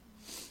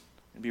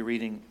I'll be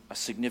reading a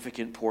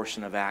significant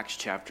portion of Acts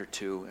chapter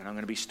 2, and I'm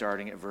going to be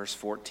starting at verse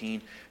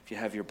 14. If you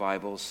have your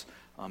Bibles,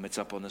 it's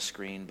up on the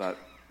screen, but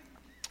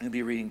I'm going to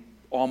be reading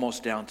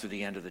almost down to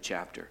the end of the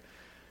chapter.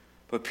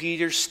 But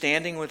Peter,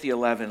 standing with the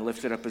 11,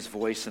 lifted up his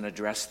voice and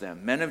addressed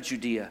them. Men of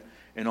Judea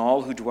and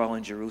all who dwell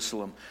in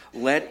Jerusalem,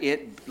 let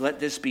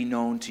this be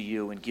known to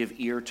you, and give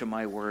ear to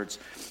my words.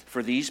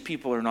 For these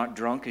people are not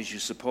drunk as you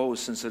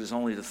suppose, since it is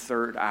only the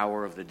third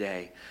hour of the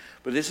day.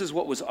 But this is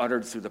what was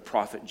uttered through the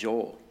prophet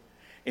Joel.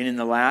 And in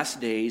the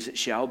last days it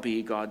shall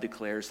be, God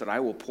declares, that I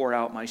will pour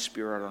out my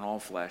spirit on all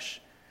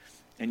flesh.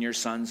 And your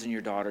sons and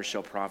your daughters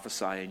shall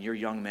prophesy, and your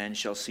young men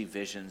shall see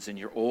visions, and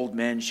your old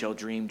men shall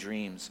dream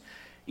dreams.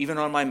 Even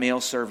on my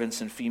male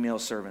servants and female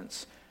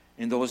servants.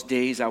 In those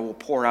days I will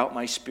pour out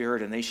my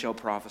spirit, and they shall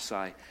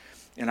prophesy.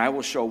 And I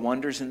will show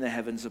wonders in the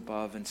heavens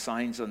above, and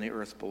signs on the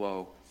earth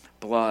below,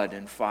 blood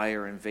and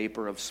fire and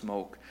vapor of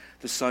smoke.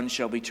 The sun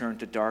shall be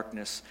turned to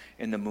darkness,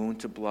 and the moon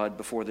to blood,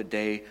 before the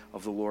day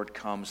of the Lord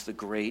comes, the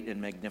great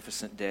and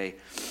magnificent day.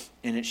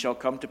 And it shall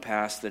come to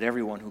pass that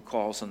everyone who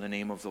calls on the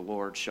name of the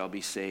Lord shall be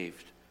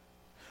saved.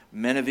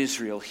 Men of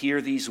Israel, hear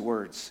these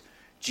words.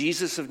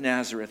 Jesus of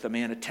Nazareth, a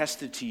man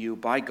attested to you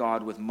by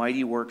God with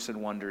mighty works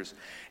and wonders,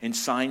 and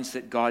signs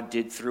that God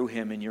did through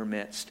him in your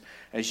midst,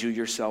 as you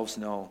yourselves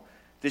know.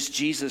 This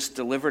Jesus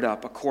delivered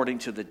up according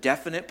to the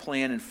definite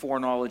plan and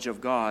foreknowledge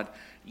of God,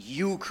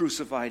 you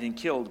crucified and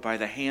killed by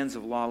the hands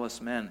of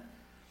lawless men.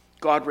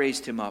 God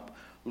raised him up,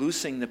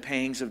 loosing the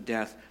pangs of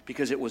death,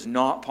 because it was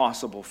not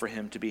possible for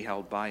him to be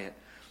held by it.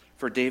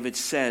 For David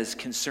says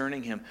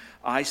concerning him,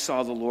 I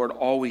saw the Lord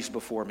always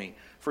before me,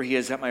 for he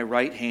is at my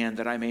right hand,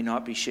 that I may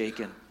not be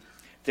shaken.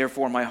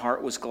 Therefore my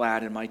heart was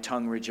glad, and my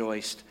tongue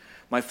rejoiced.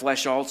 My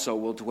flesh also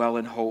will dwell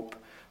in hope,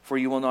 for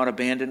you will not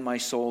abandon my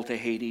soul to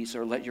Hades,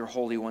 or let your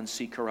Holy One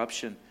see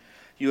corruption.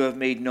 You have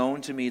made known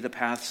to me the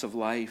paths of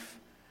life.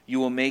 You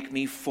will make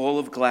me full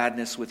of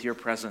gladness with your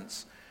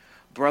presence.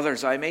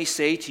 Brothers, I may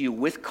say to you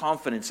with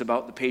confidence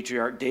about the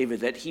patriarch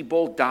David, that he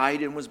both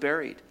died and was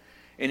buried,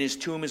 and his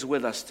tomb is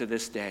with us to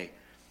this day.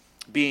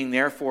 Being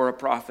therefore a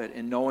prophet,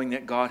 and knowing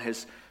that God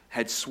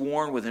had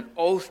sworn with an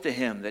oath to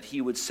him that he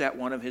would set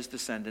one of his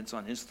descendants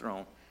on his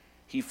throne,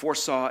 he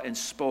foresaw and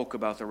spoke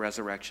about the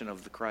resurrection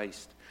of the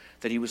Christ,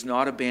 that he was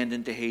not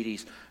abandoned to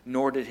Hades,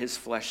 nor did his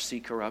flesh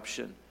see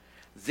corruption.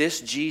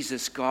 This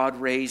Jesus God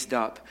raised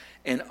up,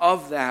 and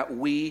of that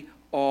we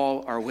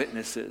all are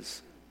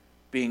witnesses.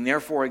 Being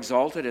therefore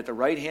exalted at the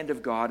right hand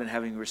of God, and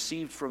having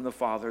received from the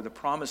Father the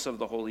promise of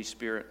the Holy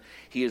Spirit,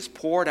 he has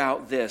poured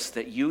out this,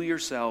 that you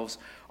yourselves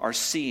are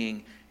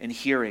seeing and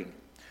hearing.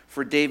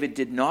 For David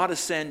did not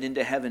ascend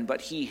into heaven,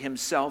 but he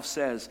himself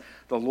says,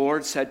 the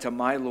Lord said to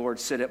my Lord,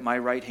 sit at my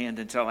right hand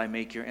until I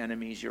make your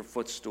enemies your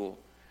footstool.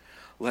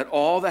 Let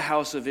all the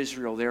house of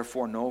Israel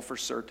therefore know for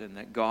certain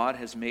that God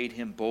has made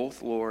him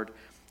both Lord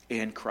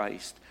and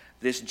Christ,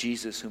 this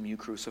Jesus whom you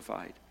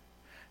crucified.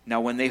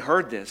 Now when they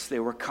heard this, they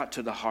were cut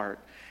to the heart,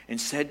 and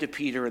said to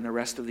Peter and the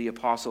rest of the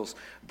apostles,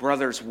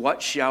 brothers,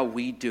 what shall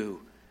we do?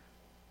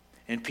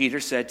 And Peter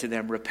said to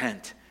them,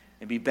 repent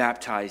and be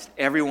baptized,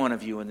 every one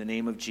of you, in the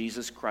name of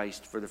Jesus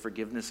Christ, for the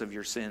forgiveness of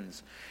your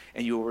sins,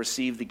 and you will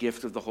receive the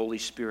gift of the Holy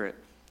Spirit.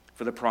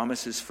 For the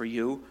promise is for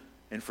you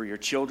and for your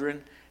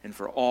children and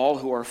for all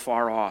who are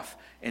far off,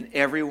 and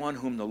everyone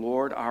whom the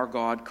Lord our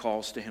God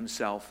calls to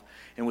himself.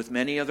 And with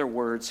many other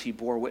words he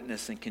bore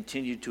witness and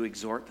continued to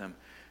exhort them,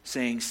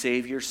 saying,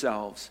 save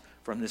yourselves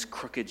from this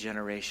crooked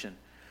generation.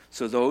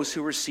 So those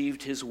who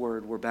received his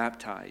word were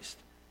baptized,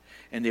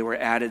 and they were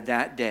added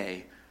that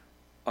day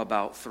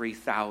about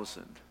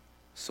 3,000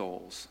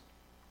 souls.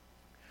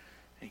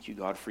 Thank you,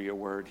 God, for your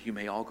word. You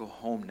may all go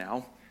home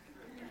now.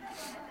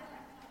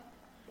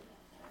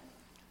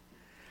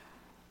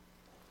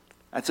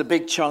 That's a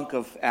big chunk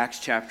of Acts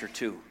chapter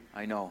 2,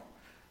 I know.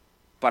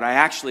 But I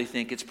actually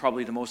think it's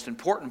probably the most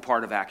important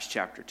part of Acts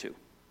chapter 2.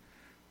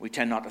 We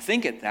tend not to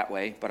think it that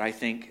way, but I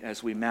think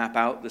as we map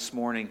out this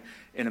morning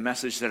in a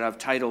message that I've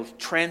titled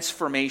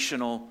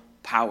Transformational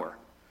Power.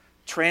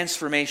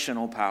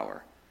 Transformational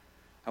power.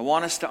 I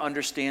want us to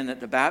understand that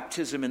the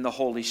baptism in the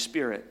Holy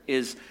Spirit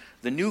is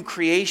the new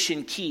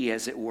creation key,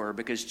 as it were,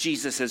 because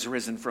Jesus has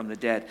risen from the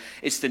dead.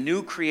 It's the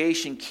new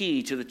creation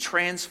key to the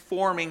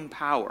transforming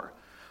power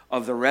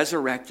of the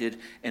resurrected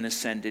and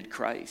ascended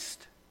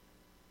Christ.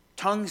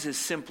 Tongues is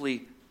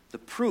simply the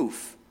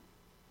proof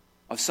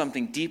of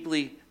something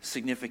deeply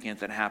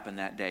significant that happened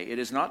that day. It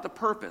is not the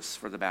purpose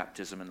for the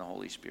baptism in the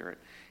Holy Spirit.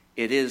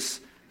 It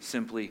is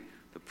simply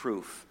the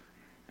proof.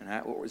 And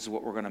that is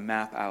what we're going to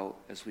map out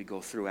as we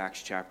go through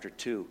Acts chapter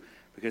 2,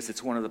 because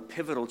it's one of the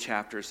pivotal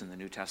chapters in the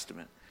New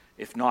Testament.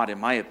 If not, in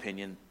my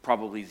opinion,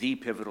 probably the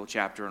pivotal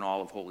chapter in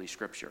all of Holy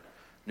Scripture.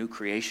 New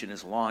creation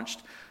is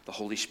launched. The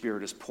Holy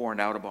Spirit is poured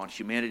out upon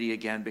humanity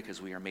again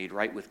because we are made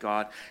right with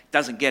God. It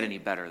doesn't get any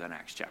better than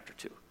Acts chapter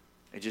 2.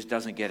 It just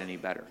doesn't get any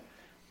better.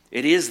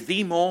 It is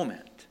the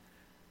moment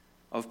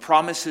of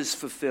promises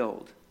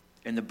fulfilled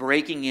and the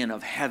breaking in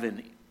of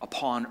heaven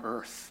upon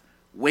earth.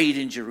 Wait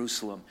in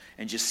Jerusalem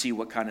and just see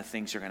what kind of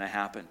things are going to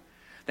happen.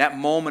 That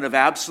moment of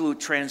absolute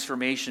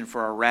transformation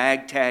for a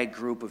ragtag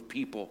group of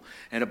people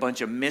and a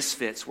bunch of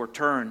misfits were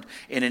turned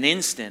in an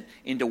instant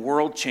into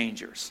world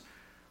changers,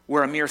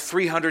 where a mere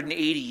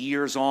 380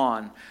 years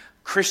on,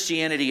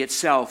 Christianity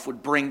itself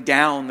would bring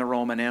down the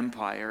Roman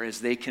Empire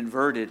as they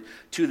converted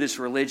to this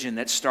religion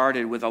that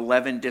started with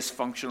 11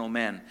 dysfunctional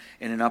men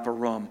in an upper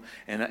room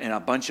and a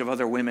bunch of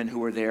other women who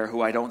were there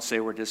who I don't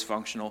say were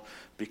dysfunctional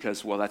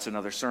because, well, that's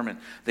another sermon.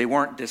 They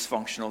weren't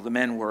dysfunctional. The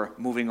men were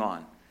moving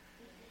on.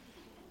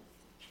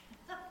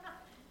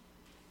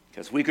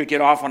 Because we could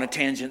get off on a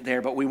tangent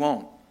there, but we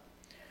won't.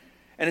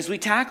 And as we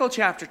tackle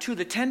chapter 2,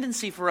 the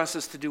tendency for us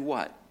is to do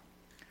what?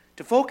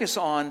 To focus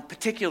on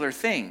particular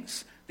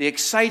things, the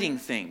exciting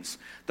things,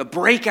 the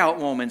breakout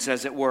moments,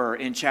 as it were,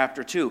 in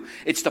chapter 2.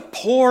 It's the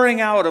pouring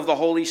out of the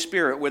Holy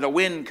Spirit where the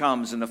wind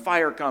comes and the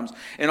fire comes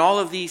and all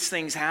of these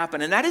things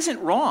happen. And that isn't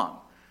wrong.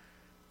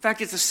 In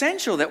fact, it's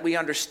essential that we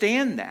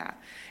understand that.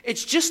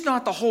 It's just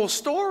not the whole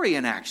story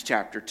in Acts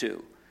chapter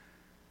 2.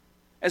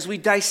 As we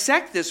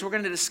dissect this, we're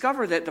going to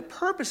discover that the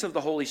purpose of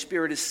the Holy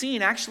Spirit is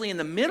seen actually in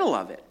the middle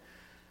of it.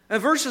 In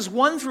verses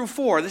 1 through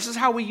 4, this is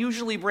how we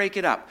usually break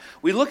it up.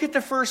 We look at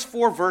the first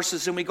 4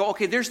 verses and we go,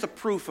 okay, there's the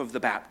proof of the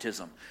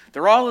baptism.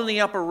 They're all in the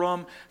upper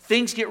room.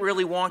 Things get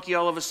really wonky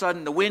all of a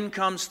sudden. The wind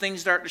comes,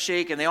 things start to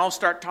shake, and they all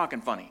start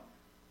talking funny.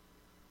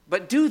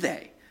 But do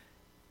they?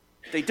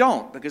 They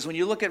don't, because when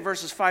you look at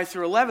verses 5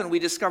 through 11, we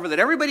discover that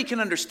everybody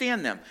can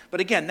understand them. But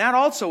again, that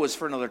also is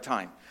for another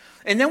time.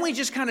 And then we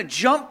just kind of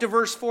jump to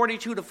verse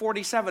 42 to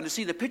 47 to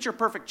see the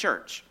picture-perfect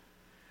church.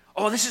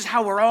 Oh, this is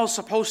how we're all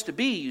supposed to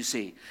be, you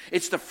see.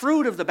 It's the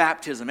fruit of the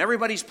baptism.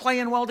 Everybody's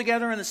playing well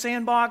together in the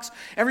sandbox.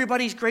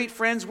 Everybody's great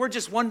friends. We're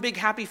just one big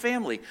happy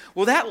family.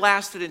 Well, that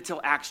lasted until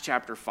Acts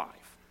chapter 5.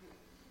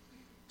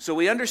 So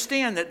we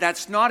understand that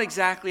that's not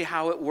exactly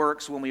how it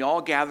works when we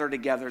all gather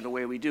together the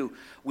way we do.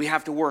 We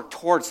have to work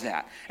towards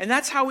that. And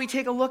that's how we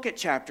take a look at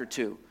chapter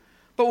 2.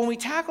 But when we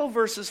tackle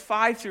verses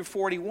 5 through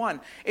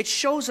 41, it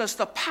shows us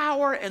the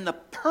power and the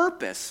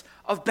purpose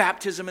of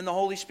baptism in the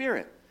Holy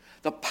Spirit.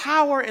 The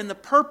power and the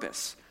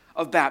purpose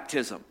of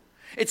baptism.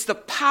 It's the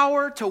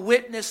power to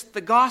witness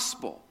the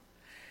gospel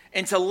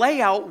and to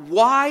lay out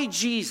why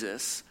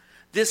Jesus,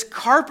 this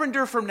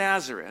carpenter from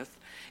Nazareth,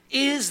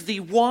 is the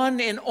one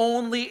and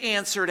only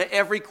answer to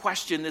every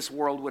question this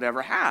world would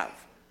ever have.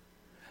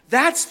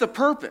 That's the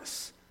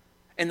purpose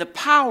and the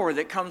power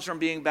that comes from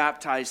being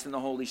baptized in the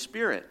Holy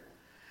Spirit.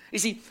 You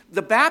see,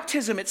 the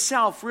baptism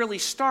itself really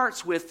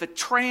starts with the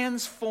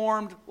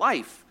transformed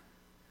life.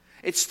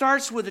 It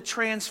starts with a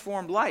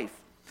transformed life.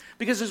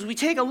 Because as we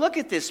take a look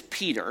at this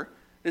Peter,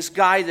 this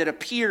guy that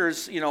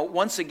appears,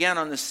 once again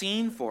on the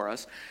scene for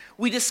us,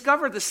 we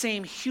discover the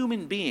same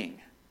human being.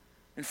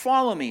 And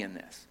follow me in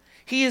this.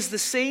 He is the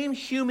same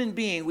human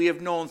being we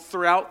have known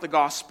throughout the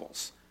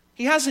Gospels.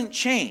 He hasn't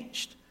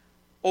changed.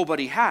 Oh, but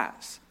he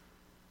has.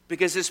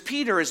 Because this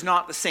Peter is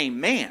not the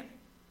same man.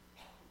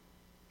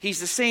 He's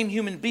the same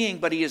human being,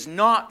 but he is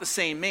not the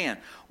same man.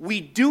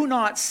 We do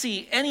not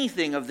see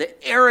anything of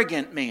the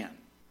arrogant man,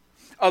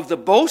 of the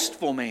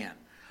boastful man,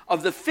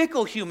 of the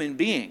fickle human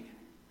being,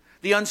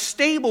 the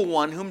unstable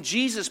one whom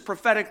Jesus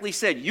prophetically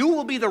said, you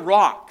will be the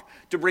rock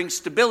to bring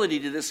stability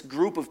to this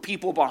group of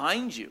people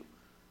behind you.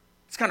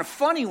 It's kind of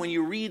funny when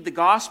you read the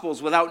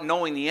Gospels without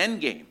knowing the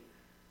end game.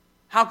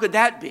 How could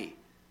that be?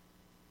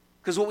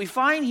 Because what we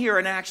find here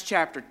in Acts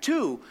chapter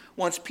 2,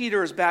 once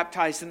Peter is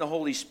baptized in the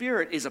Holy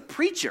Spirit, is a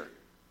preacher.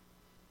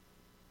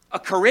 A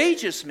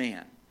courageous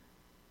man.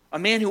 A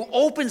man who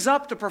opens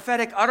up the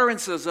prophetic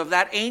utterances of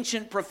that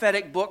ancient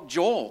prophetic book,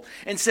 Joel,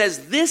 and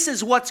says, this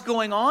is what's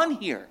going on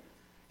here.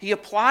 He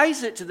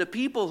applies it to the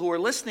people who are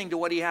listening to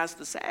what he has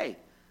to say.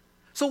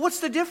 So what's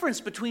the difference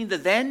between the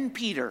then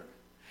Peter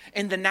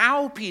and the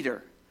now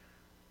Peter?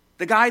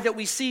 The guy that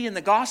we see in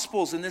the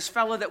Gospels and this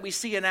fellow that we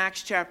see in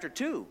Acts chapter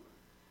 2.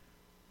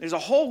 There's a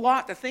whole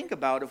lot to think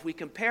about if we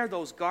compare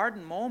those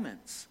garden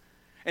moments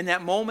and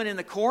that moment in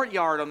the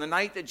courtyard on the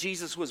night that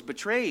Jesus was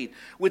betrayed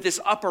with this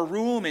upper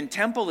room and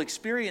temple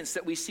experience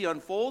that we see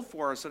unfold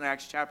for us in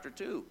Acts chapter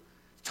 2.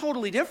 It's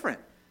totally different.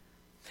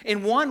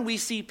 In one, we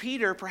see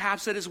Peter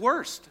perhaps at his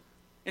worst.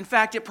 In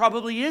fact, it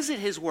probably is at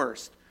his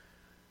worst.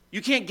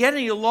 You can't get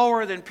any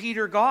lower than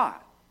Peter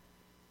got.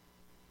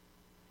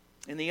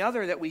 In the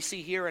other that we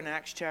see here in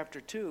Acts chapter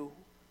 2,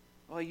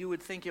 well, you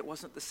would think it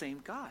wasn't the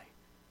same guy.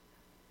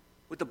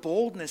 With the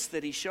boldness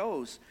that he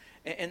shows.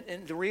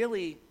 And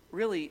really,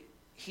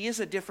 he is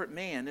a different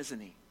man, isn't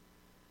he?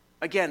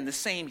 Again, the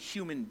same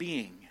human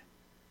being,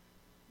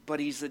 but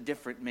he's a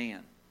different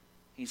man.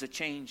 He's a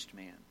changed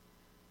man.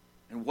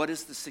 And what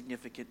is the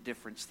significant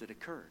difference that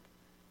occurred?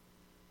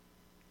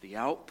 The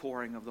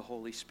outpouring of the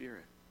Holy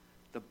Spirit,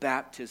 the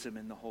baptism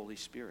in the Holy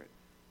Spirit.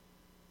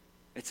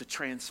 It's a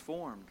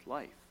transformed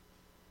life.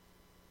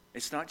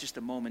 It's not just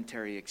a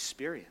momentary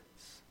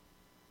experience.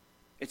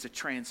 It's a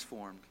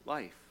transformed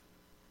life.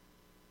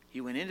 He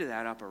went into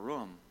that upper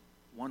room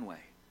one way.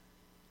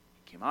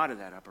 He came out of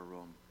that upper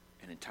room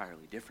an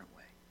entirely different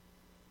way.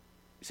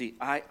 You see,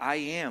 I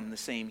am the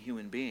same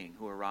human being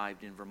who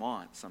arrived in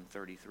Vermont some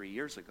 33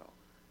 years ago.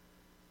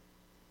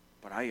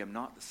 but I am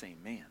not the same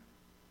man.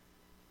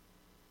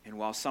 And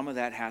while some of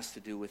that has to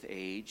do with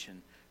age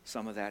and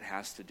some of that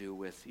has to do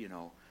with,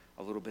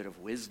 a little bit of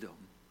wisdom,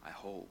 I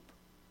hope,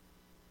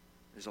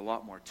 there's a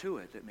lot more to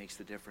it that makes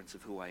the difference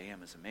of who I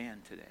am as a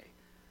man today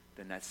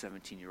than that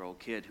 17-year-old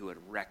kid who had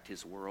wrecked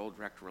his world,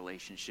 wrecked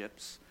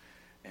relationships,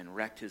 and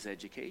wrecked his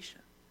education.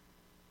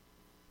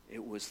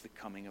 It was the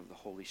coming of the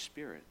Holy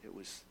Spirit. It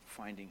was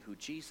finding who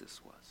Jesus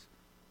was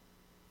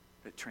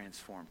that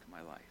transformed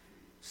my life.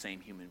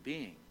 Same human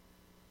being,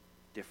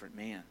 different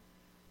man.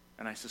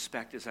 And I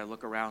suspect as I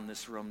look around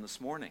this room this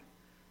morning,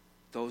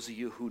 those of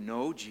you who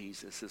know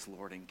Jesus as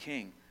Lord and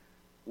King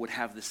would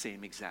have the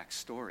same exact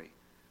story.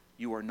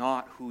 You are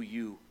not who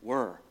you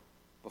were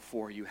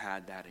before you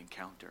had that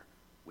encounter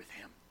with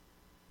him.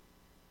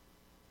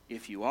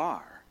 If you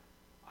are,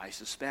 I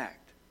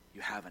suspect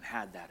you haven't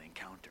had that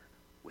encounter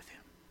with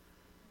him.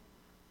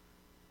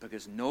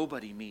 Because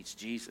nobody meets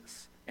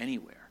Jesus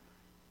anywhere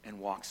and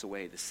walks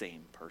away the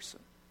same person.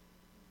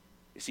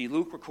 You see,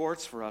 Luke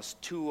records for us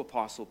 2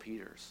 Apostle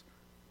Peters.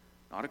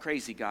 Not a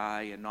crazy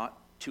guy and not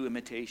 2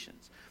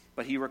 imitations.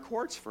 But he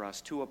records for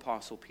us 2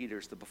 Apostle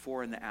Peters, the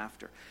before and the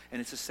after.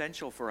 And it's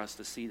essential for us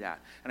to see that.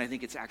 And I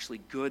think it's actually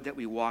good that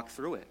we walk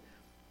through it.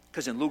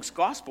 Because in Luke's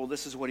gospel,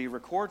 this is what he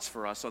records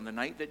for us on the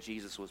night that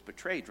Jesus was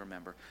betrayed,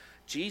 remember.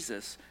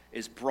 Jesus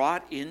is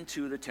brought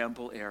into the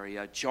temple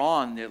area.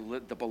 John,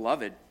 the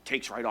beloved,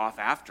 takes right off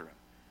after him.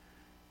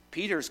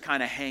 Peter's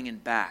kind of hanging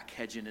back,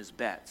 hedging his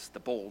bets, the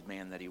bold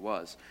man that he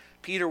was.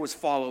 Peter was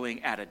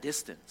following at a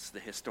distance, the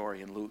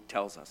historian Luke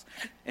tells us.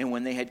 And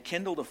when they had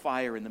kindled a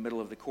fire in the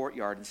middle of the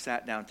courtyard and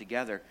sat down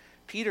together,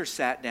 Peter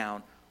sat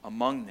down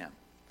among them.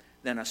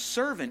 Then a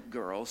servant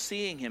girl,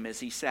 seeing him as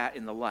he sat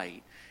in the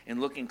light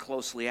and looking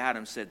closely at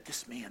him, said,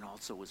 "This man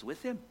also was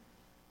with him.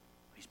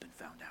 He's been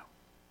found out."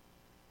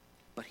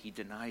 But he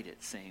denied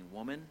it, saying,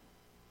 "Woman,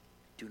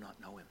 I do not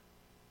know him."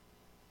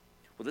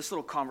 Well, this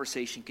little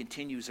conversation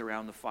continues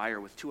around the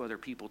fire with 2 other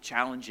people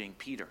challenging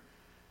Peter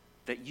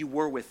that you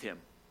were with him.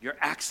 Your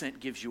accent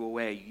gives you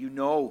away. You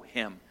know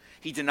him.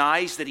 He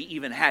denies that he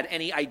even had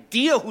any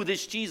idea who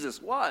this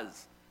Jesus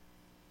was.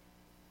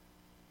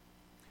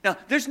 Now,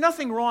 there's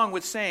nothing wrong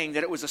with saying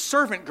that it was a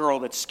servant girl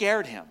that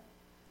scared him.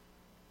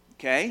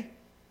 Okay?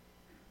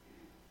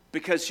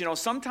 Because,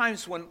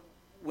 sometimes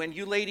when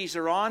you ladies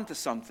are on to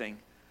something,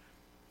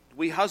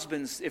 we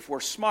husbands, if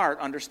we're smart,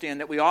 understand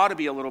that we ought to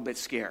be a little bit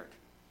scared.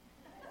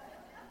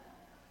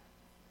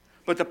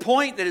 But the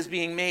point that is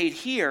being made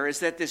here is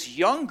that this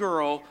young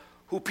girl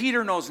who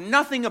Peter knows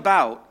nothing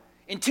about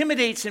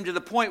intimidates him to the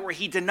point where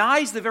he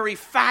denies the very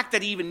fact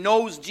that he even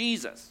knows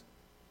Jesus.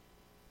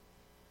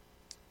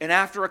 And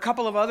after a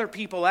couple of other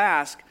people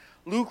ask,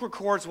 Luke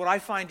records what I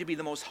find to be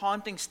the most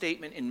haunting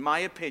statement, in my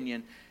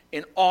opinion,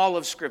 in all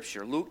of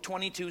Scripture. Luke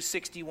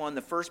 22:61,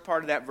 the first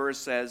part of that verse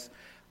says,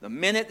 "The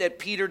minute that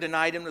Peter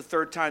denied him the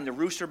 3rd time, the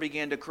rooster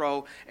began to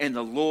crow, and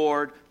the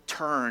Lord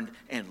turned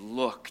and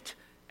looked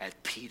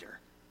at Peter."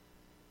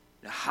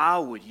 Now,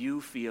 how would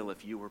you feel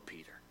if you were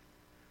Peter?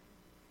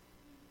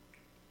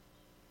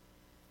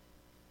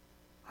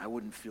 I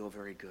wouldn't feel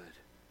very good.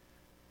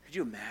 Could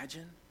you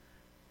imagine?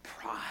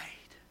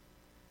 Pride,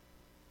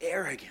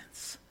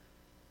 arrogance,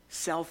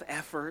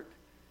 self-effort,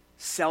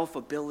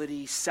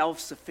 self-ability,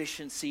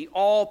 self-sufficiency,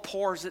 all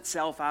pours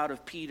itself out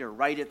of Peter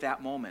right at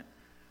that moment.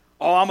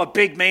 "Oh, I'm a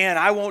big man.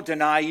 I won't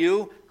deny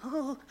you."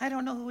 "Oh, I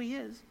don't know who he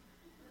is."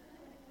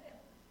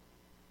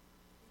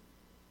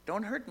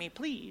 "Don't hurt me,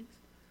 please."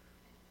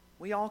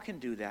 We all can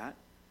do that.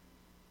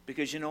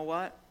 Because you know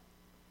what?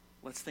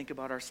 Let's think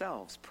about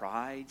ourselves.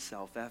 Pride,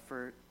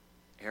 self-effort,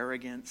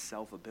 arrogance,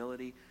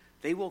 self-ability,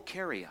 they will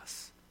carry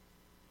us.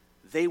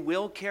 They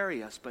will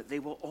carry us, but they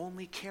will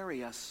only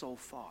carry us so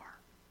far.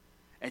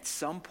 At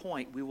some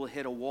point, we will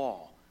hit a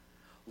wall.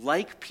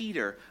 Like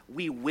Peter,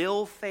 we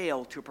will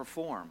fail to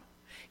perform,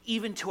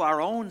 even to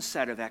our own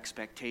set of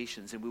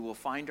expectations, and we will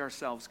find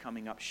ourselves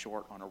coming up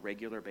short on a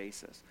regular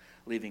basis,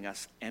 leaving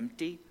us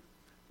empty,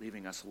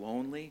 leaving us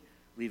lonely,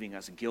 leaving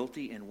us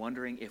guilty, and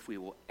wondering if we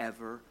will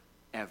ever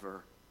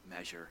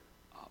measure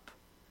up.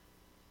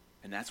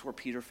 And that's where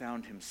Peter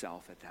found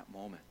himself at that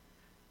moment.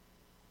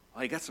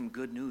 Well, I got some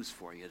good news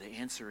for you. The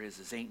answer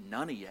is ain't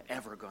none of you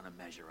ever going to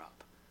measure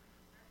up.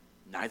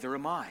 Neither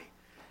am I.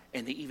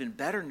 And the even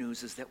better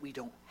news is that we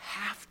don't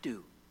have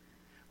to.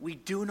 We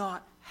do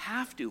not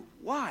have to.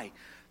 Why?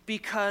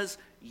 Because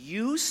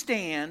you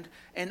stand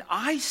and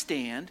I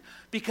stand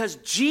because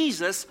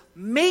Jesus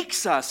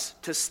makes us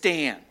to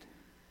stand.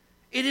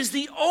 It is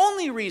the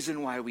only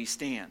reason why we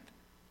stand.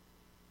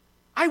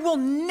 I will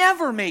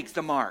never make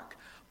the mark,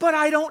 but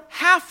I don't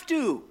have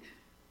to,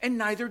 and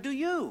neither do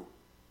you.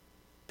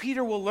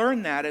 Peter will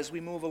learn that as we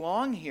move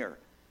along here.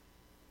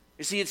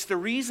 You see, it's the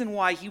reason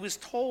why he was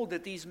told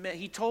that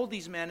he told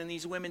these men and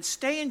these women,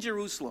 "Stay in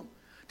Jerusalem.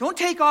 Don't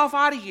take off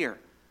out of here.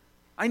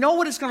 I know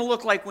what it's going to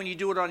look like when you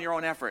do it on your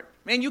own effort.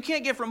 Man, you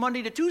can't get from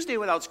Monday to Tuesday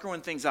without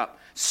screwing things up.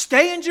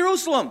 Stay in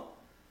Jerusalem.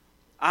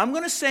 I'm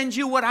going to send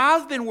you what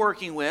I've been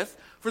working with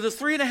for the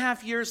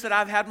 3.5 years that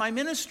I've had my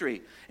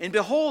ministry. And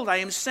behold, I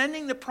am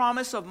sending the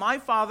promise of my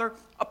Father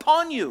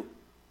upon you."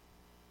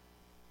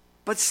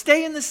 But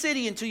stay in the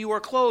city until you are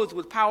clothed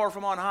with power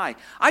from on high.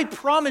 I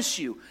promise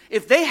you,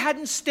 if they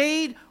hadn't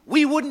stayed,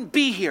 we wouldn't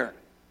be here.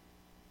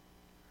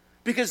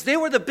 Because they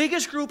were the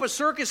biggest group of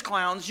circus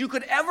clowns you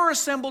could ever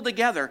assemble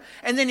together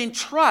and then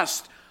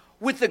entrust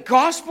with the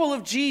gospel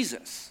of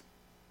Jesus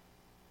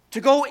to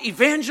go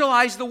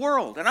evangelize the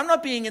world. And I'm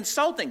not being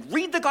insulting.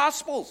 Read the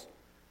Gospels.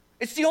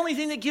 It's the only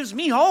thing that gives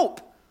me hope.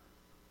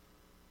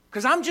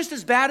 Because I'm just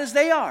as bad as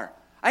they are.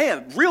 I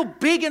have real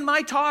big in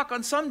my talk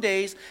on some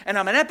days, and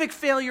I'm an epic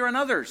failure on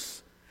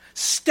others.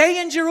 Stay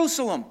in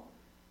Jerusalem.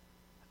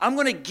 I'm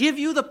going to give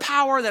you the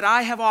power that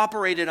I have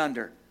operated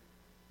under.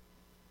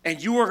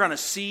 And you are going to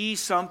see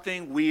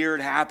something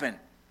weird happen.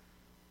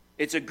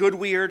 It's a good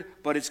weird,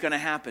 but it's going to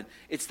happen.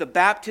 It's the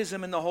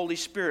baptism in the Holy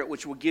Spirit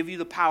which will give you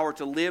the power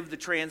to live the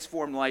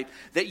transformed life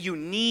that you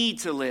need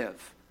to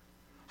live.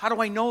 How do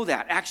I know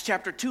that? Acts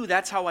chapter 2,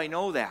 that's how I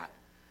know that.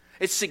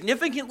 It's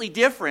significantly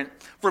different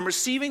from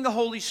receiving the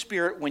Holy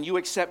Spirit when you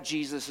accept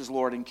Jesus as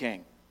Lord and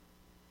King.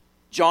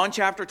 John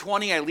chapter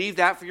 20, I leave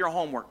that for your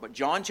homework, but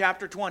John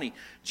chapter 20,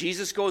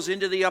 Jesus goes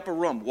into the upper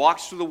room,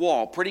 walks through the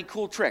wall. Pretty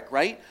cool trick,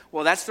 right?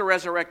 Well, that's the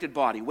resurrected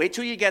body. Wait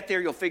till you get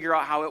there, you'll figure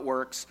out how it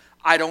works.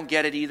 I don't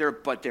get it either,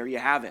 but there you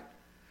have it.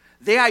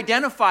 They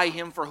identify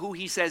him for who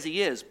he says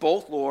he is,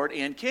 both Lord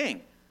and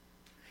King.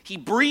 He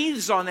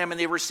breathes on them and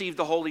they receive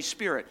the Holy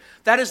Spirit.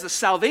 That is the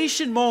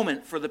salvation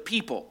moment for the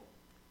people.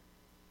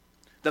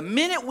 The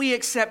minute we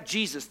accept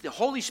Jesus, the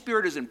Holy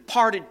Spirit is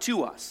imparted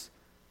to us.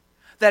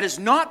 That is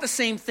not the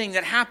same thing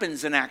that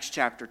happens in Acts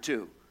chapter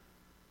 2.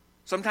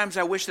 Sometimes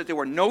I wish that there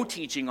were no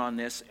teaching on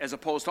this as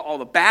opposed to all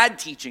the bad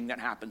teaching that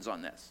happens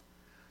on this.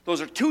 Those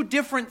are two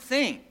different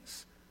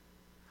things.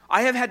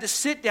 I have had to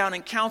sit down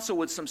and counsel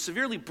with some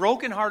severely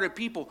broken-hearted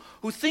people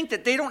who think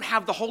that they don't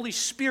have the Holy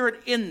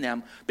Spirit in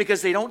them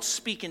because they don't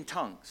speak in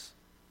tongues.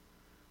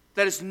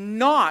 That is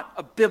not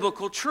a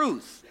biblical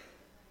truth.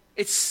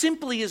 It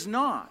simply is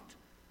not.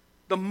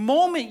 The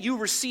moment you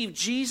receive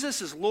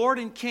Jesus as Lord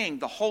and King,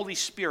 the Holy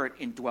Spirit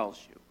indwells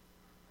you.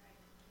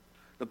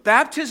 The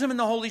baptism in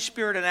the Holy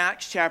Spirit in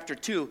Acts chapter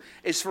 2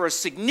 is for a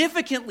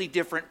significantly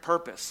different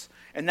purpose.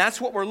 And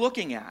that's what we're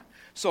looking at.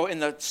 So in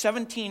the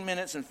 17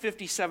 minutes and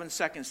 57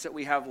 seconds that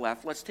we have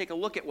left, let's take a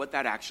look at what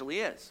that actually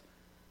is.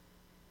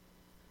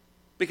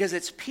 Because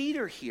it's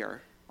Peter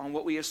here on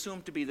what we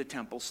assume to be the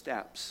temple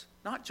steps,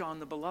 not John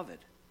the Beloved.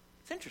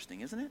 It's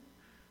interesting, isn't it?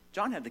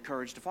 John had the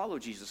courage to follow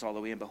Jesus all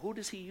the way in, but who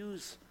does he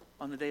use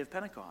on the day of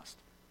Pentecost?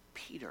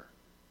 Peter.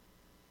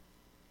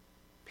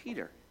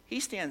 Peter. He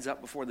stands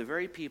up before the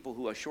very people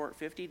who a short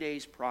 50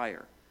 days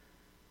prior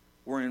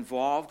were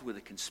involved with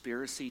a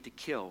conspiracy to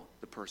kill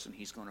the person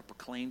he's going to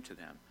proclaim to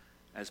them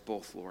as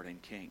both Lord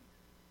and King.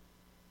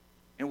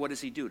 And what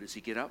does he do? Does he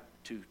get up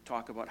to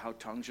talk about how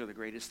tongues are the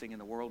greatest thing in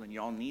the world and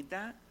y'all need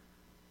that?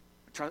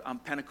 I'm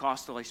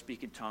Pentecostal, I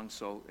speak in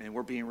tongues, and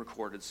we're being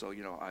recorded, so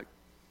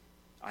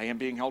I am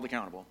being held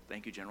accountable.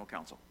 Thank you, General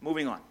Counsel.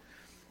 Moving on.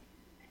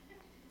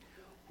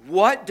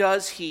 What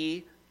does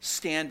he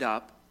stand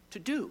up to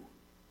do?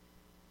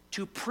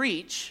 To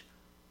preach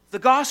the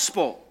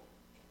gospel.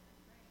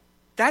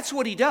 That's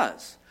what he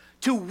does.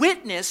 To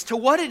witness to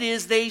what it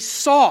is they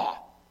saw.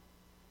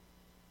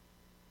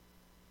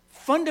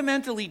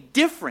 Fundamentally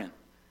different.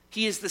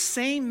 He is the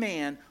same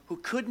man who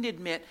couldn't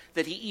admit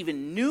that he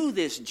even knew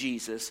this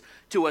Jesus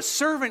to a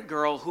servant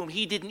girl whom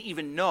he didn't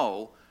even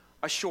know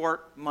a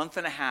short month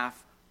and a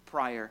half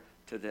prior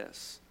to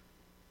this.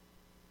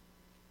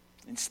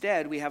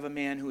 Instead, we have a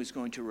man who is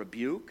going to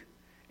rebuke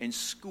and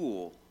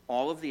school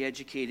all of the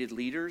educated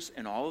leaders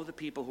and all of the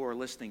people who are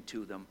listening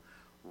to them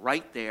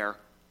right there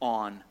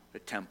on the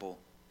temple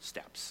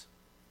steps.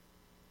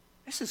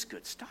 This is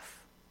good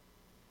stuff.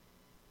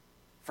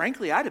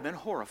 Frankly, I'd have been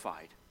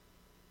horrified.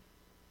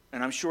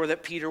 And I'm sure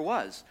that Peter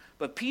was.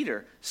 But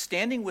Peter,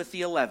 standing with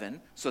the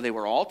 11, so they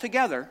were all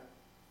together,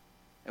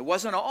 it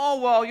wasn't,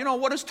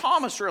 what does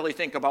Thomas really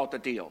think about the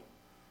deal?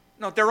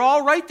 No, they're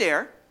all right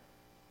there.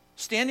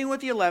 Standing with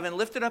the 11,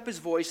 lifted up his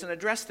voice and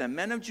addressed them,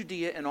 Men of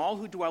Judea and all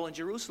who dwell in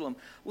Jerusalem,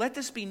 let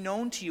this be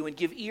known to you and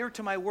give ear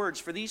to my words,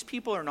 for these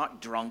people are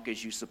not drunk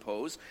as you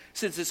suppose,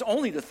 since it's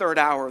only the third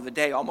hour of the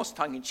day, almost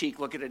tongue-in-cheek.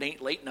 Look at it,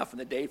 ain't late enough in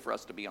the day for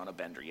us to be on a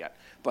bender yet.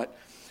 But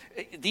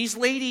these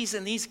ladies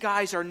and these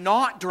guys are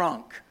not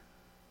drunk.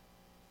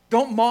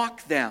 Don't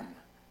mock them.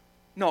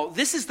 No,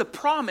 this is the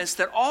promise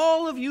that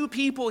all of you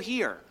people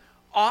here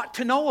ought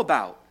to know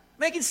about.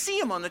 I can see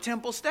them on the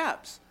temple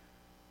steps.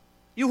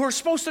 You who are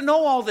supposed to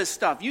know all this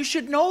stuff, you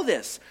should know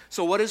this.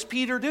 So what does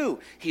Peter do?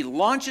 He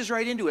launches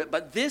right into it.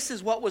 But this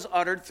is what was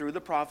uttered through the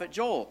prophet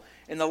Joel.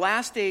 In the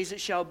last days it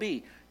shall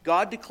be,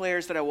 God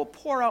declares that I will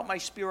pour out my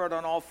spirit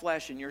on all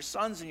flesh, and your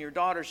sons and your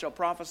daughters shall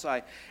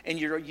prophesy, and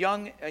your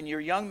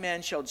young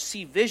men shall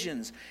see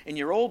visions, and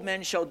your old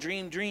men shall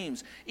dream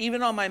dreams.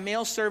 Even on my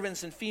male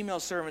servants and female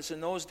servants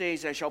in those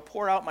days I shall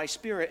pour out my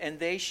spirit, and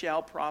they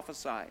shall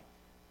prophesy.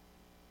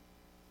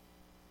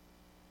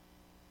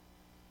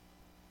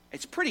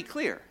 It's pretty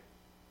clear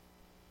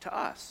to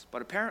us,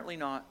 but apparently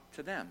not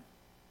to them.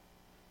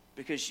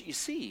 Because you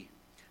see,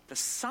 the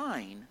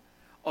sign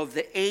of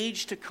the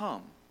age to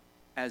come,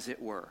 as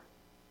it were,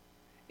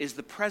 is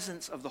the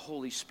presence of the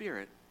Holy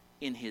Spirit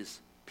in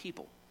his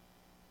people.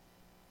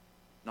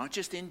 Not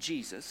just in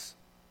Jesus,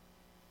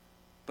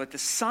 but the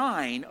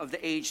sign of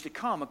the age to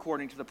come,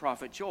 according to the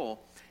prophet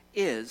Joel,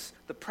 is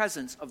the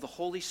presence of the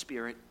Holy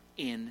Spirit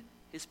in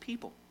his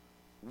people,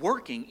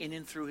 working in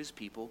and through his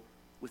people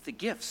with the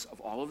gifts of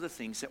all of the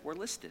things that were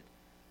listed.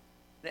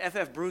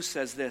 F.F. Bruce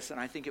says this, and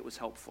I think it was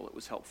helpful. It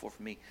was helpful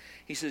for me.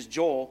 He says,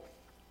 Joel,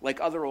 like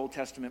other Old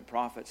Testament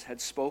prophets, had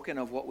spoken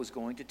of what was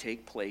going to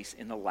take place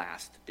in the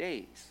last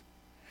days.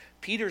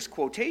 Peter's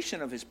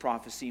quotation of his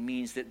prophecy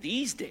means that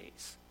these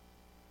days,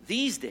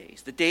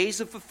 the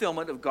days of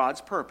fulfillment of God's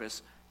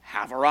purpose,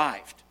 have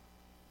arrived.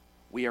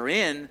 We are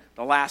in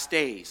the last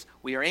days.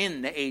 We are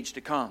in the age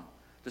to come.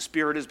 The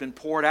Spirit has been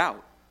poured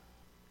out.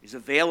 He's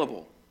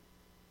available.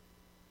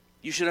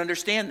 You should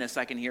understand this,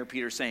 I can hear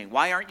Peter saying.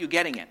 Why aren't you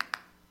getting it?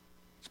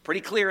 It's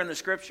pretty clear in the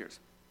Scriptures.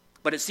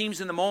 But it seems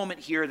in the moment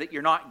here that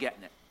you're not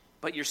getting it.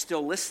 But you're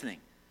still listening.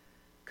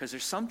 Because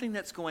there's something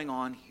that's going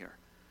on here.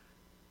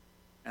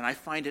 And I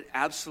find it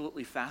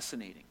absolutely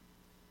fascinating.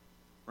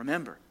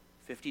 Remember,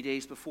 50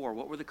 days before,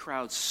 what were the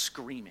crowds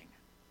screaming?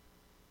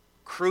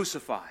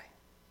 Crucify.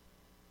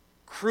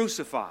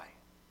 Crucify.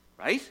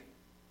 Right?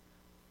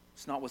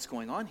 It's not what's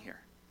going on here.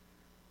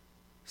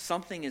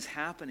 Something is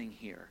happening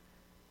here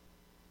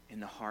in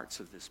the hearts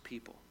of this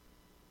people.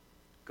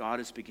 God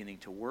is beginning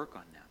to work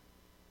on them.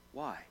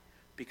 Why?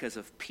 Because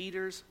of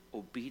Peter's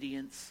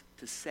obedience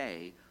to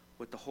say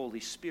what the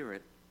Holy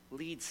Spirit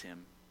leads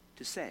him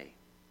to say.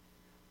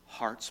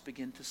 Hearts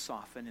begin to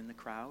soften in the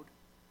crowd.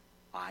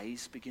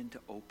 Eyes begin to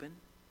open.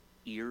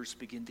 Ears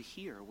begin to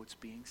hear what's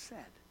being said.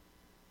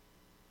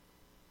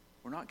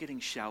 We're not getting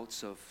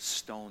shouts of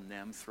stone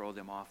them, throw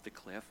them off the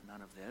cliff,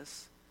 none of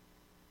this.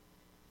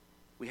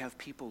 We have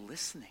people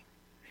listening.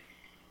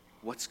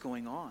 What's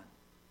going on?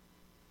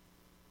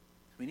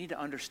 We need to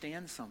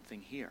understand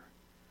something here.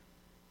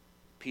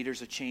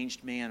 Peter's a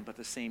changed man, but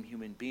the same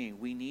human being.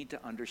 We need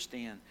to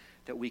understand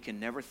that we can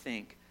never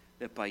think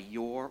that by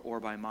your or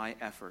by my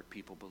effort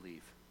people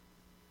believe.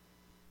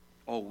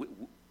 Oh,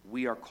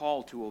 we are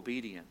called to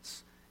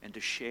obedience and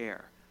to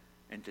share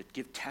and to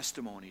give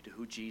testimony to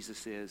who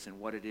Jesus is and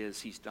what it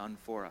is he's done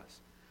for us.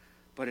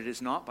 But it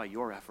is not by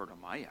your effort or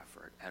my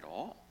effort at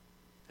all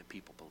that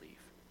people believe.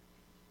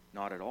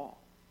 Not at all.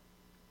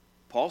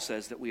 Paul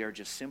says that we are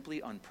just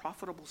simply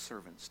unprofitable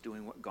servants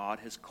doing what God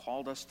has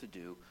called us to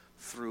do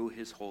through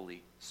his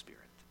Holy Spirit.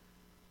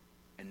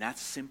 And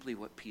that's simply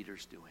what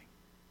Peter's doing.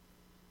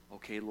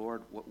 Okay,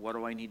 Lord, what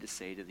do I need to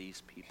say to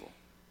these people?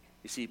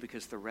 You see,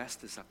 because the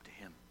rest is up to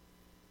him.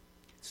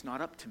 It's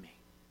not up to me.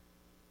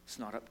 It's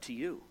not up to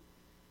you.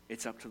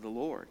 It's up to the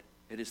Lord.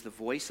 It is the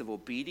voice of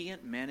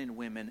obedient men and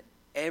women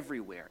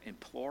everywhere,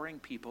 imploring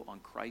people on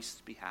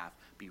Christ's behalf,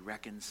 be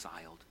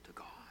reconciled to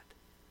God.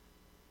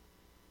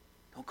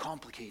 Don't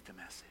complicate the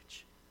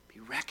message.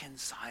 Be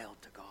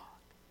reconciled to God.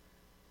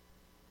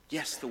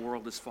 Yes, the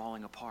world is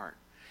falling apart.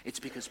 It's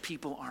because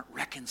people aren't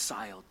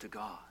reconciled to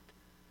God.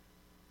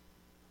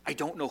 I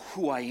don't know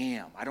who I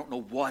am. I don't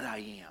know what I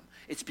am.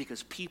 It's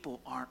because people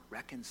aren't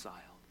reconciled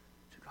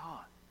to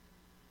God.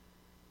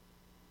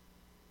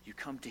 You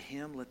come to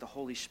him, let the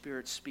Holy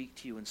Spirit speak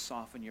to you and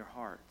soften your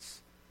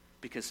hearts.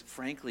 Because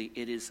frankly,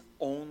 it is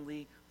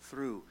only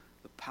through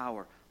the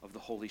power of the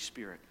Holy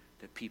Spirit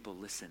that people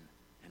listen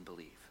and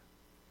believe.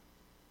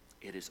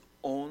 It is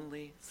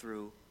only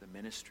through the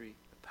ministry,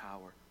 the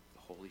power of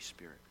the Holy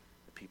Spirit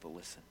that people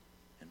listen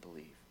and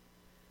believe.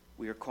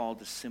 We are called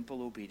to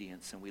simple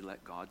obedience, and we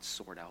let God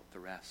sort out the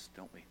rest,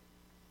 don't we?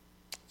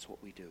 That's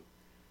what we do.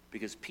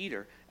 Because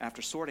Peter,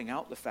 after sorting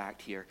out the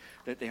fact here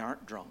that they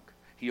aren't drunk,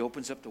 he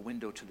opens up the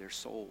window to their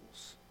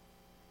souls.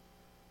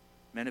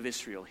 Men of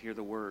Israel, hear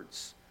the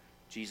words.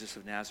 Jesus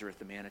of Nazareth,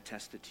 the man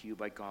attested to you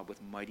by God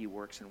with mighty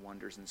works and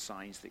wonders and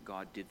signs that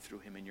God did through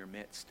him in your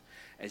midst,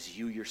 as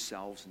you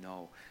yourselves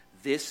know.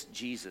 This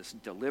Jesus,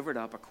 delivered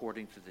up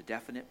according to the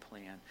definite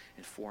plan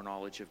and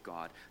foreknowledge of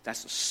God.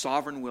 That's the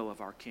sovereign will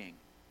of our King.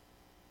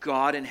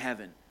 God in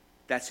heaven,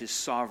 that's his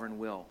sovereign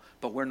will.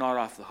 But we're not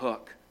off the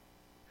hook.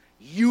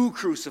 You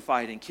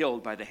crucified and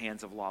killed by the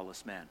hands of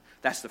lawless men.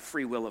 That's the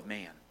free will of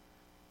man.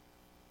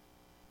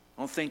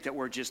 Don't think that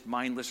we're just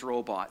mindless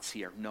robots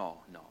here. No.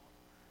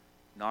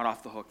 Not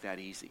off the hook that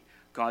easy.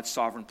 God's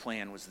sovereign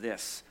plan was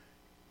this.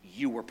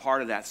 You were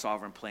part of that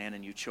sovereign plan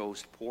and you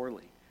chose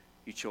poorly.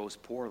 You chose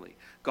poorly.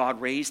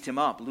 God raised him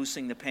up,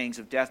 loosing the pangs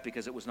of death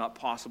because it was not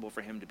possible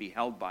for him to be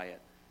held by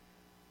it.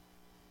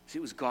 See,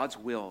 it was God's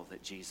will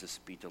that Jesus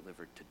be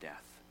delivered to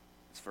death.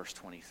 That's verse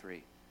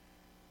 23.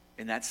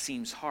 And that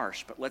seems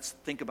harsh, but let's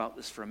think about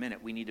this for a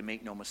minute. We need to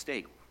make no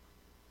mistake.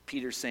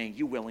 Peter's saying,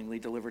 you willingly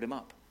delivered him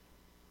up.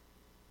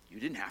 You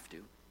didn't have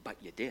to, but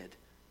you did.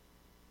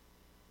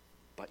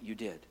 But you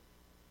did.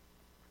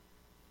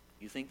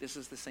 You think this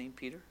is the same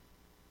Peter?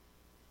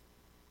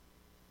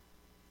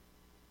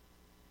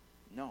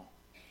 No.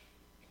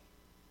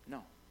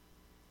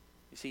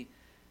 You see,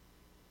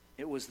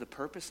 it was the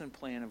purpose and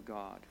plan of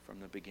God from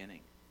the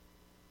beginning.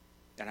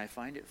 And I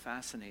find it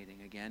fascinating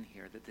again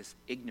here that this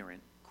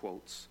ignorant,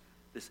 quotes,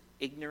 this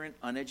ignorant,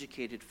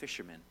 uneducated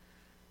fisherman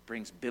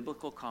brings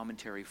biblical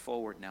commentary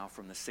forward now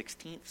from the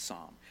 16th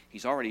Psalm.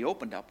 He's already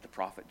opened up the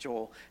prophet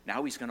Joel.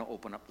 Now he's going to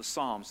open up the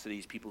Psalms to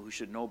these people who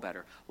should know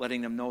better,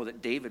 letting them know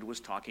that David was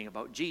talking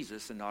about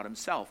Jesus and not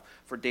himself.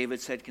 For David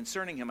said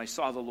concerning him, I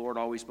saw the Lord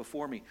always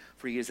before me,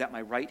 for he is at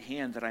my right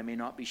hand that I may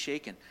not be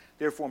shaken.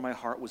 Therefore my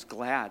heart was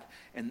glad,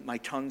 and my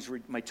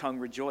tongue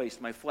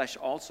rejoiced. My flesh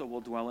also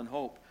will dwell in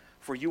hope.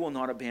 For you will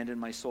not abandon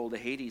my soul to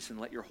Hades and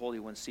let your Holy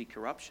One see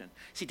corruption.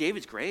 See,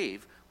 David's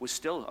grave was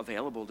still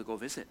available to go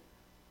visit.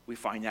 We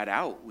find that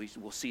out.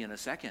 We'll see in a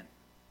second.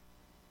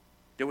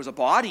 There was a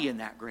body in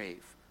that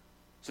grave.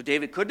 So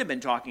David couldn't have been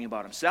talking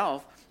about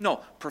himself. No,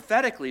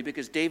 prophetically,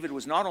 because David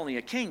was not only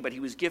a king, but he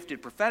was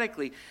gifted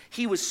prophetically.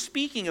 He was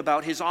speaking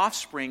about his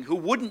offspring who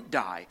wouldn't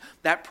die.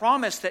 That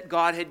promise that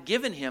God had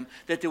given him,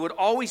 that there would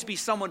always be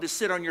someone to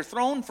sit on your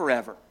throne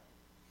forever.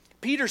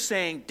 Peter's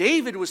saying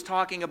David was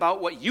talking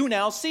about what you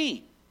now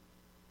see.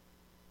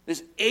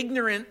 This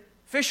ignorant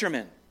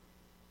fisherman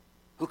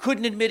who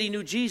couldn't admit he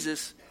knew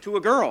Jesus to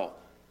a girl.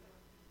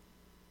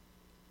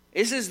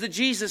 This is the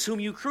Jesus whom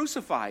you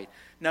crucified.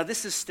 Now,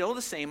 this is still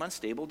the same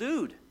unstable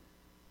dude.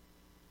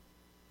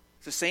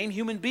 It's the same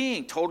human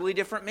being, totally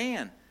different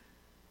man.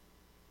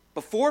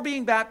 Before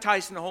being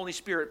baptized in the Holy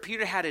Spirit,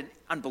 Peter had an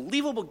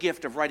unbelievable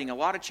gift of writing a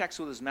lot of checks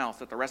with his mouth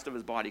that the rest of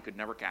his body could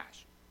never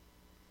cash.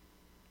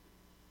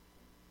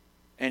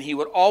 And he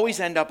would always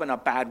end up in a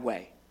bad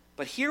way.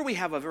 But here we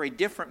have a very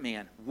different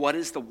man. What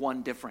is the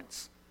one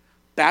difference?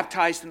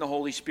 Baptized in the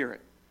Holy Spirit,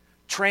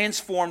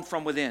 transformed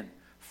from within,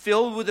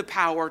 filled with the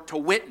power to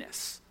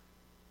witness.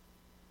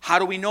 How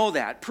do we know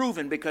that?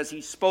 Proven because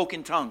he spoke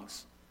in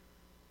tongues.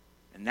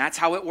 And that's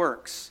how it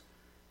works.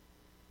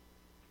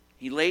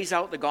 He lays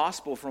out the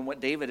gospel from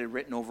what David had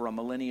written over a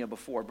millennia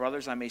before.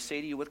 Brothers, I may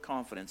say to you with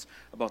confidence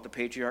about the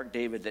patriarch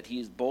David that he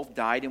has both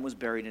died and was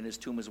buried, and his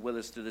tomb is with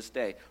us to this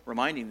day.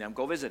 Reminding them,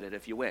 go visit it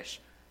if you wish.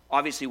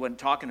 Obviously, he wasn't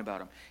talking about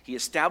him. He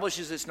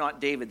establishes it's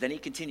not David. Then he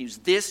continues,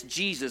 this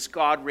Jesus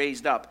God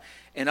raised up,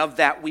 and of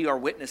that we are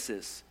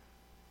witnesses.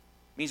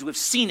 Means we've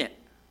seen it.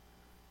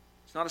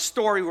 It's not a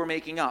story we're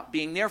making up.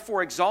 Being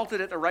therefore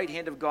exalted at the right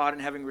hand of God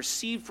and having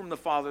received from the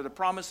Father the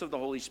promise of the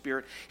Holy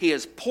Spirit, he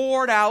has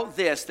poured out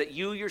this that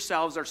you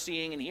yourselves are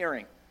seeing and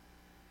hearing.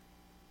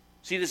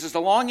 See, this is the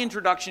long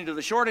introduction to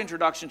the short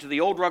introduction to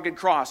the old rugged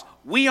cross.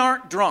 We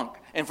aren't drunk.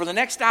 And for the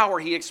next hour,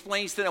 he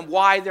explains to them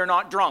why they're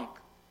not drunk.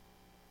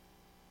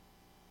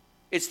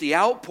 It's the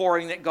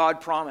outpouring that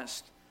God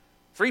promised.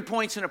 3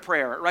 points in a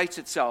prayer. It writes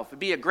itself. It'd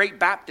be a great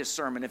Baptist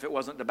sermon if it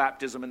wasn't the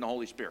baptism in the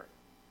Holy Spirit.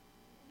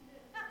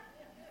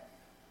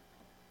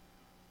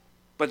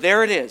 But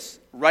there it is,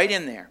 right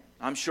in there.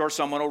 I'm sure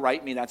someone will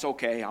write me. That's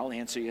okay. I'll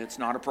answer you. It's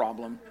not a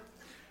problem.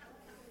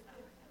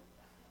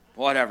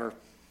 Whatever.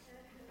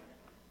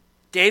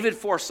 David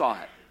foresaw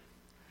it.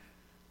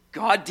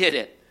 God did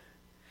it.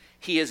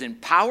 He is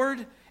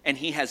empowered and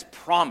he has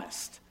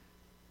promised.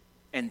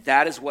 And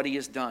that is what he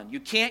has done.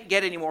 You can't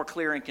get any more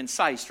clear and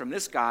concise from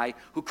this guy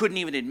who couldn't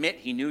even admit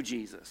he knew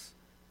Jesus.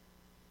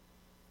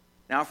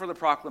 Now for the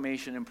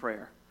proclamation and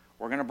prayer.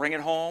 We're going to bring it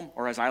home,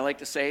 or as I like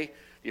to say,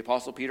 the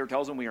Apostle Peter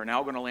tells him, we are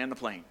now going to land the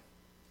plane.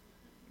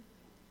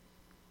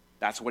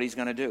 That's what he's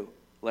going to do.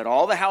 Let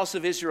all the house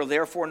of Israel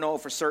therefore know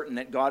for certain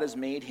that God has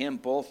made him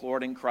both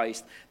Lord and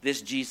Christ,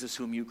 this Jesus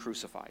whom you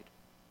crucified.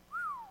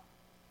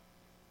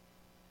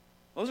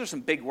 Those are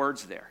some big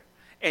words there.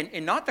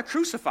 And not the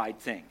crucified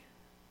thing.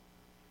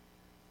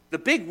 The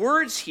big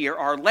words here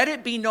are, let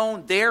it be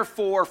known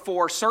therefore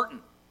for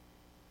certain.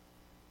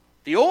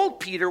 The old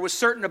Peter was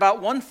certain about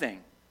one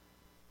thing,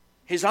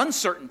 his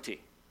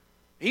uncertainty.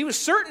 He was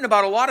certain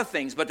about a lot of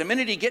things, but the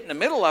minute he'd get in the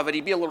middle of it,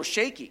 he'd be a little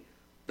shaky.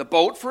 The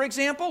boat, for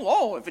example,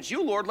 oh, if it's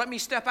you, Lord, let me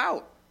step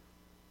out.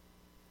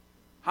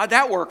 How'd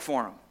that work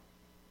for him?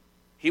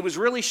 He was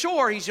really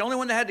sure he's the only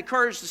one that had the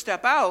courage to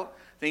step out.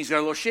 Things got a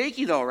little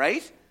shaky though,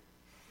 right?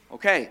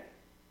 Okay,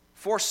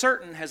 for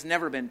certain has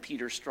never been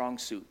Peter's strong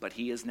suit, but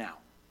he is now.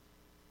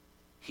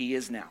 He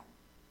is now.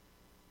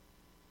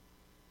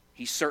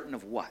 He's certain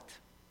of what?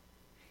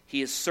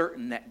 He is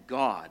certain that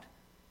God,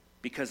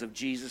 because of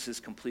Jesus'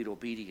 complete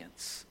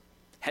obedience,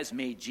 has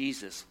made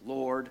Jesus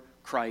Lord,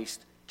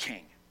 Christ,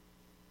 King.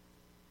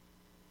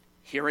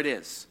 Here it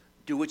is.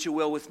 Do what you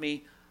will with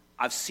me.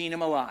 I've seen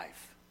him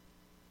alive.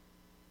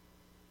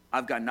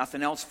 I've got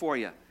nothing else for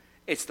you.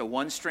 It's the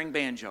one-string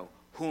banjo,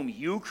 whom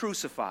you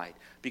crucified,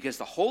 because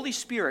the Holy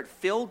Spirit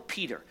filled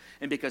Peter,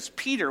 and because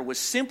Peter was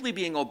simply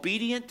being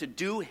obedient to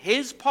do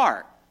his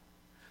part.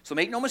 So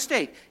make no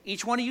mistake,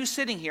 each one of you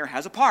sitting here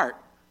has a part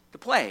to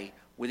play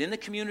within the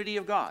community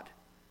of God,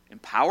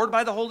 empowered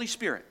by the Holy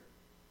Spirit.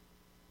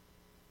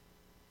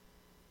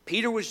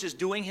 Peter was just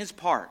doing his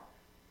part.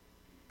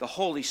 The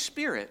Holy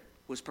Spirit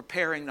was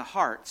preparing the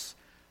hearts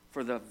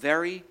for the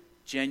very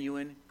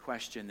genuine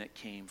question that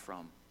came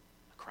from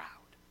the crowd.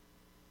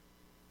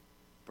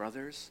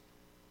 Brothers,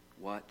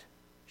 what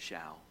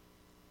shall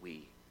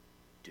we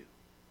do?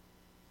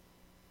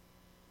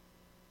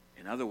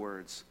 In other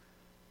words,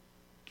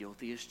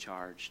 guilty as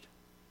charged.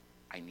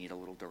 I need a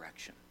little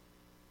direction.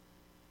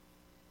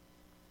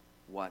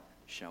 What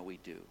shall we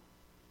do?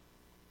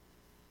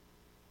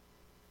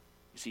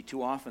 See,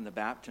 too often the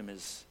baptism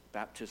is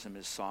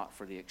sought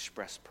for the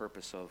express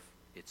purpose of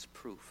its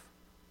proof.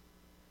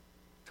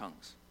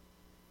 Tongues.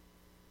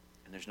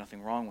 And there's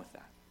nothing wrong with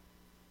that.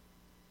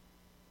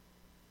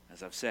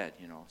 As I've said,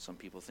 some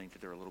people think that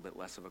they're a little bit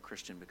less of a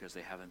Christian because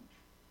they haven't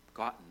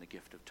gotten the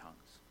gift of tongues.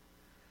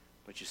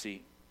 But you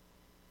see,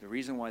 the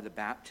reason why the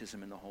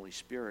baptism in the Holy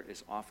Spirit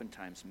is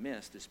oftentimes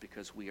missed is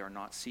because we are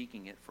not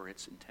seeking it for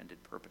its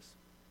intended purpose.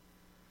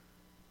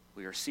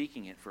 We are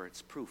seeking it for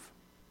its proof.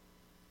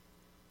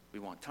 We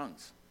want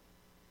tongues.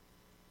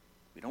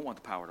 We don't want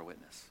the power to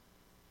witness.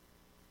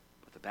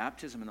 But the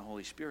baptism in the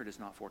Holy Spirit is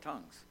not for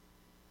tongues.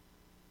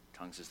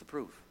 Tongues is the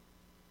proof.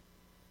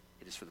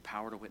 It is for the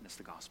power to witness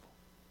the gospel.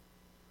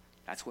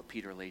 That's what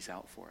Peter lays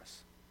out for us.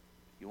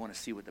 You want to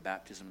see what the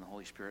baptism in the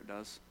Holy Spirit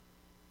does?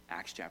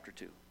 Acts chapter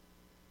 2.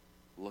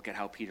 Look at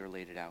how Peter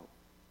laid it out.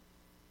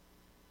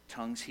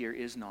 Tongues here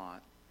is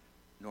not,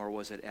 nor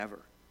was it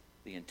ever,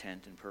 the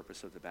intent and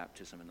purpose of the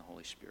baptism in the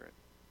Holy Spirit.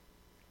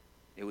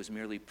 It was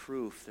merely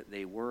proof that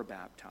they were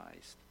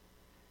baptized,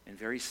 and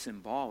very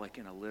symbolic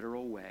in a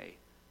literal way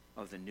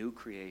of the new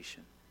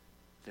creation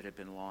that had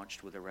been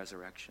launched with the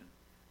resurrection.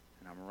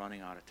 And I'm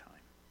running out of time.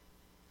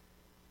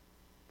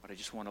 But I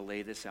just want to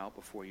lay this out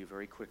before you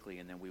very quickly,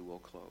 and then we will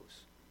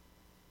close.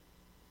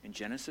 In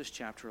Genesis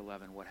chapter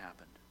 11, what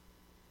happened?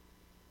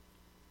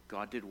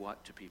 God did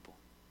what to people?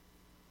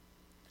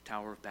 The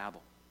Tower of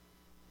Babel.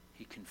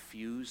 He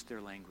confused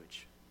their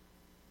language.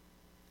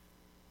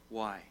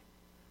 Why?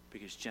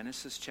 Because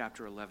Genesis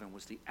chapter 11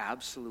 was the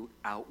absolute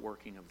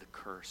outworking of the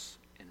curse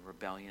in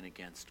rebellion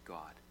against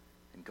God.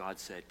 And God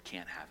said,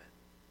 can't have it.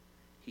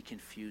 He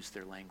confused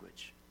their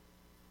language.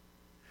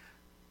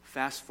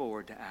 Fast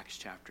forward to Acts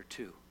chapter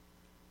 2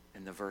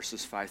 and the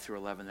verses 5 through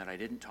 11 that I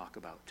didn't talk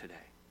about today.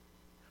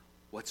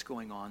 What's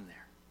going on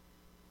there?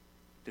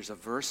 There's a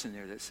verse in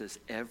there that says,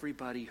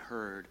 everybody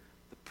heard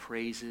the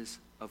praises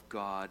of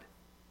God.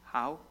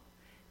 How?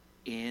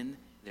 In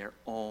their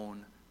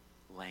own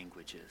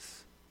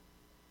languages.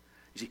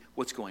 You see,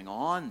 what's going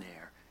on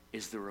there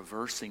is the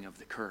reversing of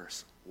the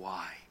curse.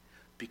 Why?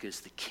 Because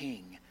the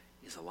King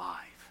is alive.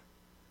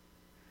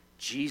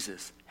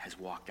 Jesus has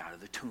walked out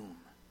of the tomb.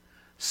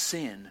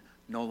 Sin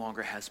no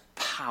longer has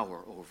power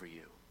over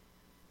you.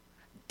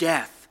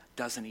 Death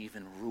doesn't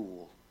even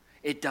rule.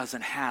 It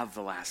doesn't have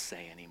the last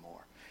say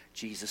anymore.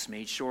 Jesus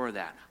made sure of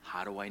that.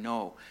 How do I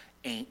know?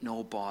 Ain't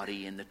no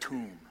body in the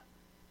tomb.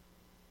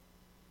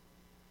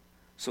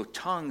 So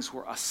tongues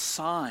were a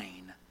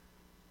sign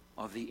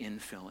of the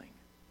infilling.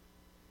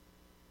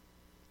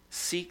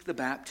 Seek the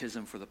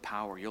baptism for the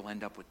power. You'll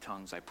end up with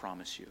tongues, I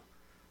promise you.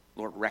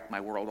 Lord wrecked my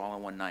world all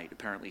in one night.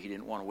 Apparently he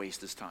didn't want to waste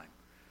his time.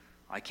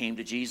 I came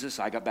to Jesus.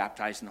 I got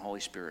baptized in the Holy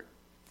Spirit.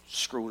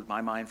 Screwed with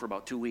my mind for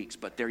about 2 weeks,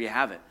 but there you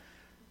have it.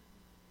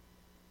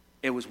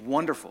 It was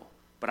wonderful,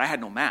 but I had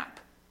no map.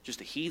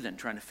 Just a heathen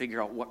trying to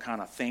figure out what kind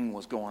of thing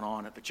was going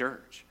on at the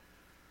church.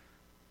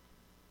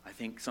 I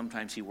think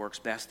sometimes he works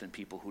best in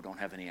people who don't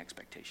have any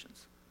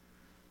expectations.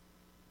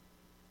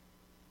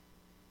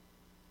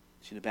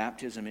 See, the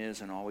baptism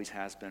is and always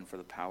has been for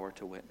the power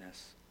to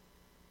witness,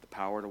 the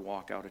power to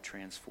walk out a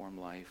transformed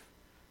life,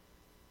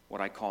 what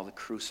I call the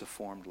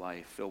cruciformed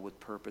life, filled with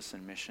purpose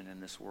and mission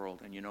in this world.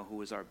 And you know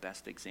who is our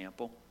best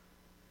example?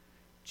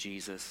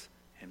 Jesus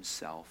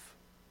himself.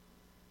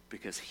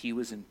 Because he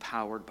was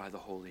empowered by the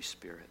Holy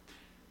Spirit.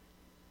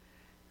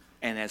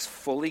 And as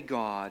fully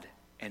God,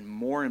 and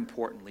more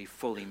importantly,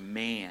 fully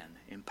man,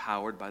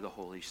 empowered by the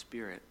Holy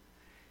Spirit,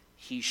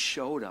 he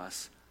showed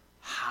us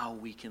how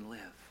we can live.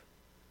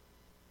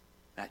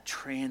 That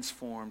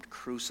transformed,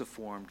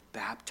 cruciformed,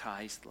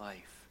 baptized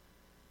life.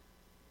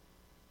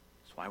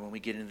 That's why when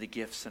we get into the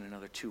gifts in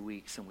another 2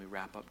 weeks and we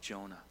wrap up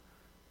Jonah,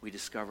 we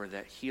discover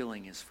that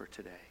healing is for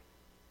today.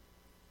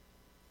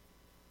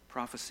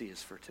 Prophecy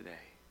is for today.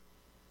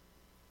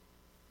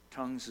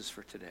 Tongues is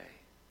for today.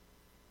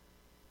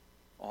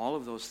 All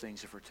of those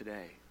things are for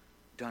today,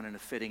 done in a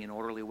fitting and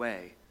orderly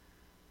way.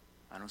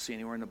 I don't see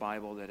anywhere in the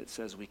Bible that it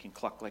says we can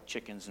cluck like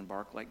chickens and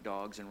bark like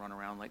dogs and run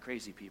around like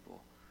crazy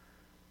people.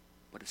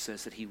 But it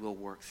says that he will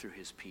work through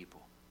his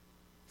people,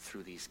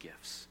 through these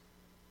gifts.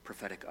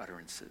 Prophetic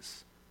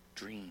utterances,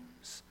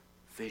 dreams,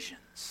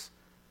 visions,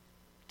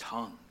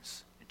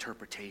 tongues,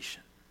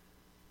 interpretation.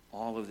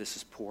 All of this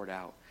is poured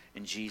out,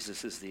 and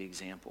Jesus is the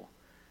example.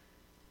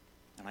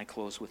 And I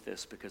close with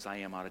this because I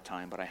am out of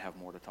time, but I have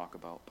more to talk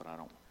about, but I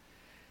don't.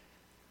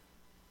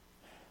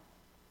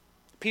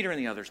 Peter and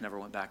the others never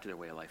went back to their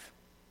way of life,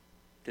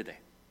 did they?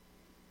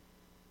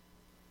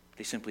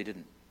 They simply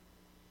didn't.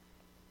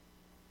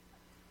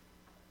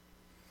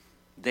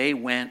 They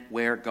went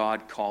where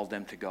God called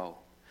them to go,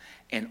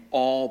 and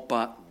all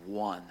but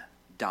one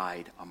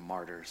died a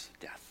martyr's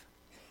death.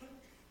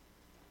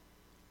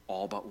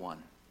 All but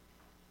one.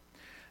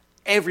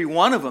 Every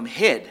one of them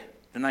hid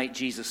the night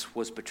Jesus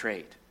was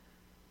betrayed.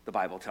 The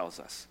Bible tells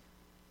us.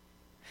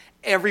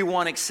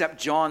 Everyone except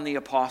John the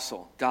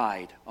Apostle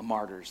died a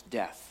martyr's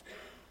death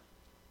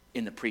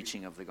in the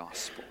preaching of the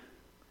gospel.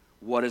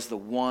 What is the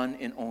one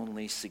and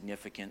only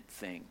significant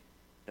thing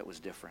that was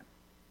different?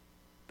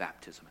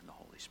 Baptism in the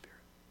Holy Spirit.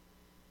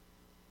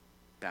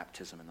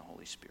 baptism in the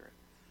Holy Spirit.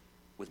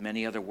 With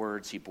many other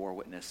words, he bore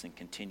witness and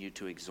continued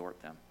to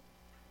exhort them,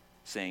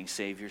 saying,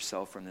 save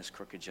yourself from this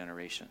crooked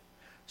generation.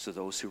 So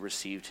those who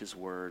received his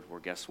word were,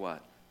 guess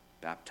what?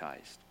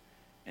 Baptized.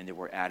 And there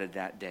were added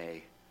that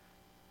day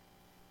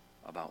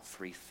about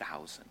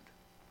 3,000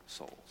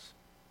 souls.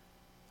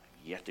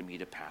 I've yet to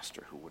meet a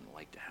pastor who wouldn't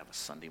like to have a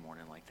Sunday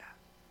morning like that.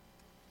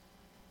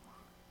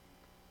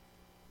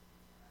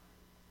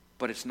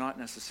 But it's not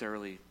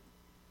necessarily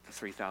the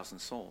 3,000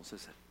 souls,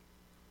 is it?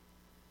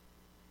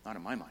 Not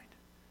in my mind.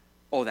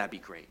 Oh, that'd be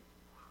great.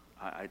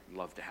 I'd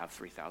love to have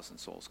 3,000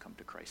 souls come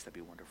to Christ. That'd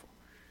be wonderful.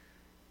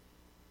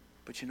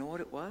 But you know what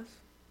it was?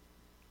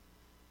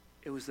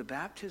 It was the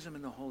baptism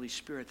in the Holy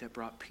Spirit that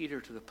brought Peter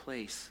to the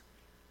place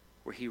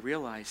where he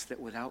realized that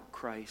without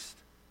Christ,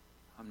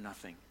 I'm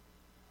nothing.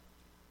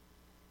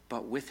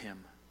 But with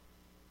him,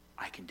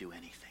 I can do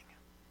anything,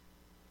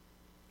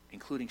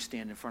 including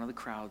stand in front of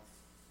the crowd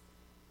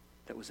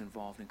that was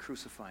involved in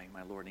crucifying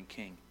my Lord and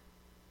King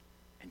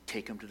and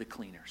take them to the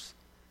cleaners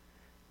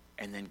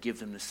and then give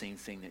them the same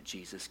thing that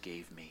Jesus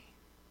gave me.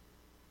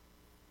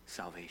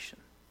 Salvation,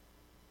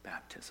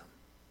 baptism,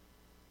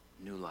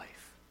 new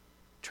life,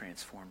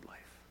 transformed life.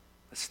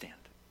 Let's stand.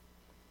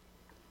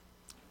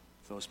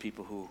 Those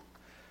people who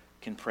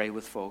can pray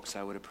with folks,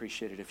 I would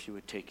appreciate it if you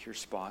would take your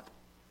spot.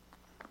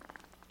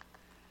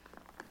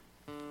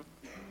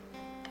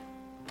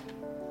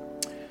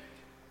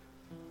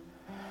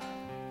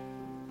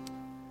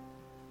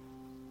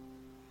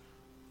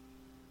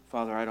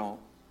 Father, I don't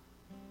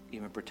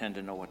even pretend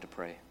to know what to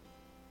pray.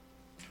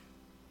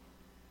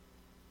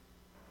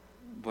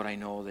 But I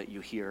know that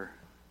you hear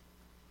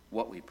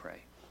what we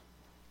pray.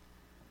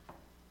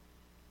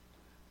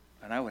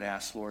 And I would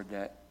ask, Lord,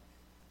 that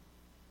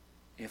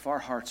if our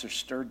hearts are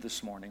stirred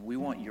this morning, we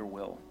want your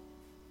will.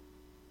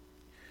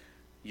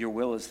 Your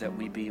will is that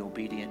we be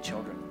obedient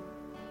children.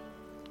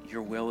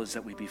 Your will is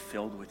that we be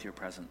filled with your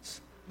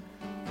presence.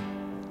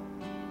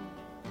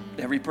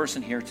 Every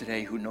person here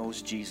today who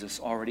knows Jesus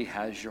already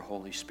has your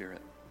Holy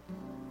Spirit.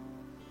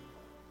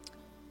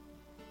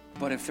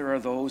 But if there are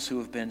those who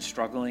have been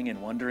struggling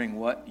and wondering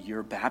what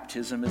your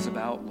baptism is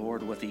about,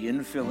 Lord, what the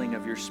infilling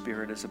of your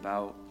Spirit is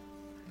about,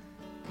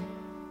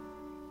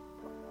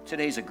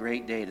 today's a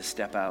great day to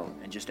step out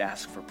and just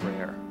ask for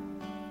prayer.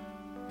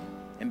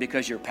 And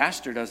because your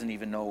pastor doesn't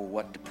even know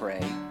what to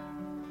pray,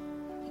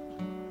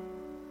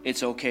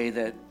 it's okay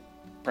that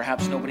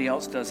perhaps nobody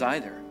else does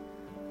either.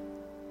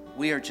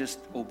 We are just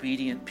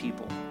obedient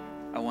people.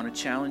 I want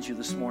to challenge you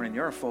this morning.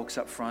 There are folks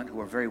up front who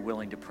are very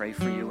willing to pray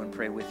for you and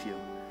pray with you,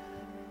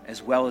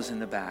 as well as in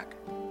the back,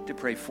 to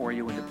pray for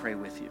you and to pray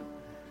with you.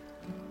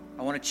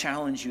 I want to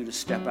challenge you to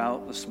step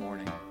out this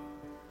morning.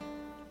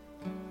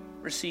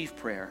 Receive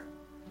prayer.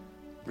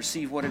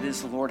 Receive what it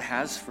is the Lord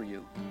has for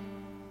you.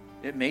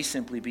 It may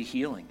simply be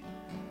healing.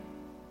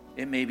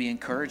 It may be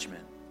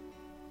encouragement.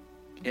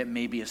 It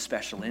may be a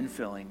special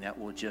infilling that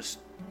will just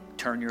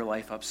turn your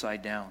life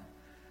upside down.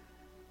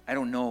 I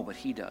don't know, but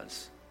he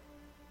does.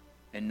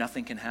 And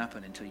nothing can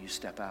happen until you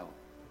step out.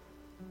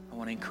 I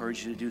want to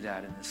encourage you to do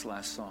that in this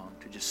last song,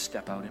 to just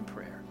step out in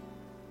prayer.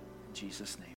 In Jesus' name.